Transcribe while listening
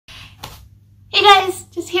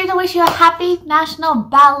here to wish you a happy National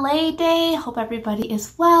Ballet Day. Hope everybody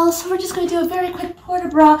is well. So we're just going to do a very quick port de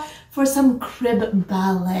bras for some crib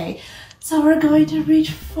ballet. So we're going to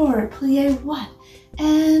reach forward, plie 1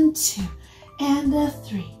 and 2 and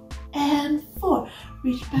 3 and 4.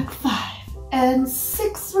 Reach back 5 and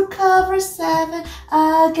 6. Recover 7.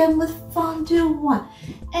 Again with fondue 1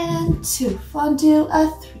 and 2. Fondue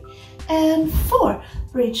 3 and 4.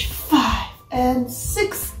 Reach 5 and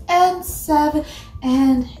 6 and 7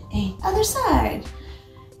 and 8. Other side.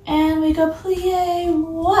 And we go plie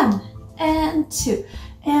 1 and 2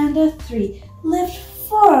 and 3. Lift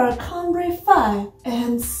 4. Cambre 5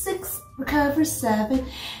 and 6. Recover 7.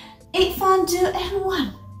 8. Fondue and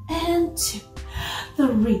 1 and 2.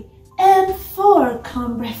 3 and 4.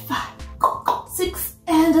 Cambre 5. 6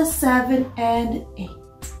 and 7 and 8.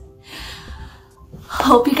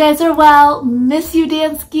 Hope you guys are well. Miss you,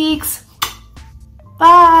 dance geeks.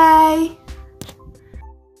 Bye.